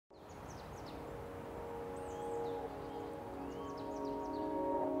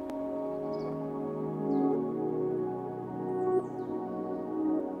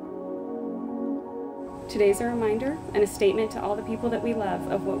Today's a reminder and a statement to all the people that we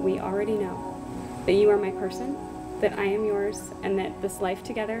love of what we already know. That you are my person, that I am yours, and that this life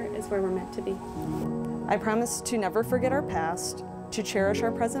together is where we're meant to be. I promise to never forget our past, to cherish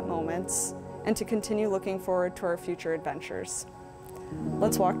our present moments, and to continue looking forward to our future adventures.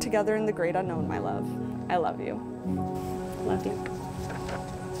 Let's walk together in the great unknown, my love. I love you. Love you.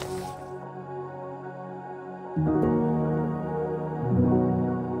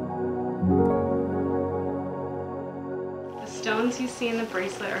 The stones you see in the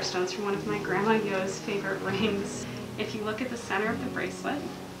bracelet are stones from one of my Grandma Yo's favorite rings. If you look at the center of the bracelet,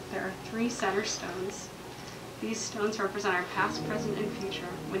 there are 3 center stones. These stones represent our past, present, and future.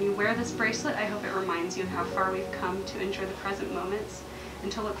 When you wear this bracelet, I hope it reminds you of how far we've come to enjoy the present moments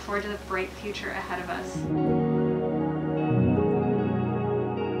and to look forward to the bright future ahead of us.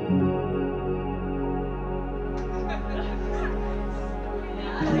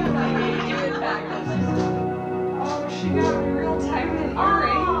 Oh, she got me real diamond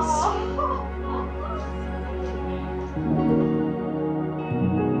earrings.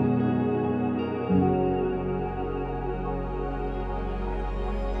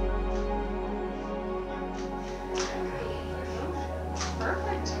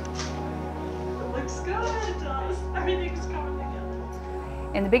 Perfect. It looks good. It does. Everything's coming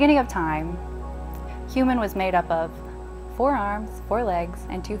together. In the beginning of time, human was made up of 4 arms, 4 legs,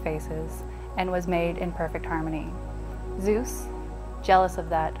 and 2 faces, and was made in perfect harmony. Zeus, jealous of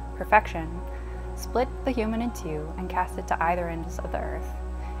that perfection, split the human in 2 and cast it to either ends of the earth,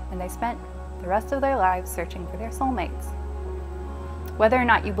 and they spent the rest of their lives searching for their soulmates. Whether or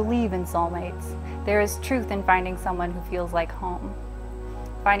not you believe in soulmates, there is truth in finding someone who feels like home,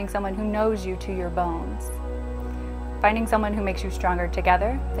 finding someone who knows you to your bones, finding someone who makes you stronger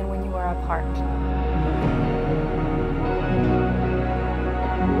together than when you are apart.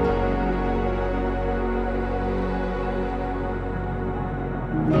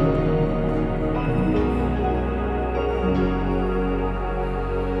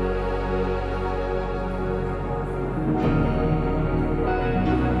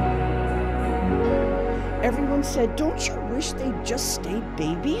 Everyone said, "Don't you wish they'd just stayed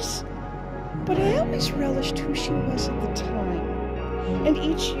babies?" But I always relished who she was at the time, and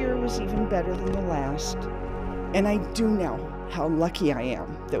each year was even better than the last. And I do know how lucky I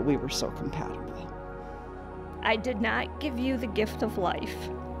am that we were so compatible. I did not give you the gift of life.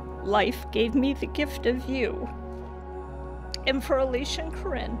 Life gave me the gift of you. And for Alicia and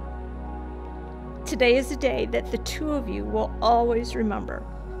Corinne, today is a day that the 2 of you will always remember.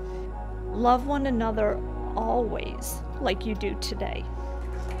 Love one another always like you do today.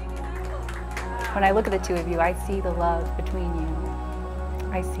 When I look at the 2 of you, I see the love between you.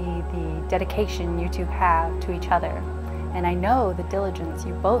 I see the dedication you 2 have to each other, and I know the diligence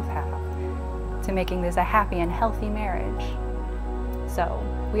you both have to making this a happy and healthy marriage. So,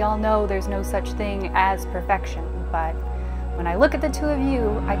 we all know there's no such thing as perfection, but when I look at the 2 of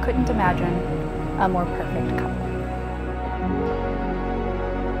you, I couldn't imagine a more perfect couple.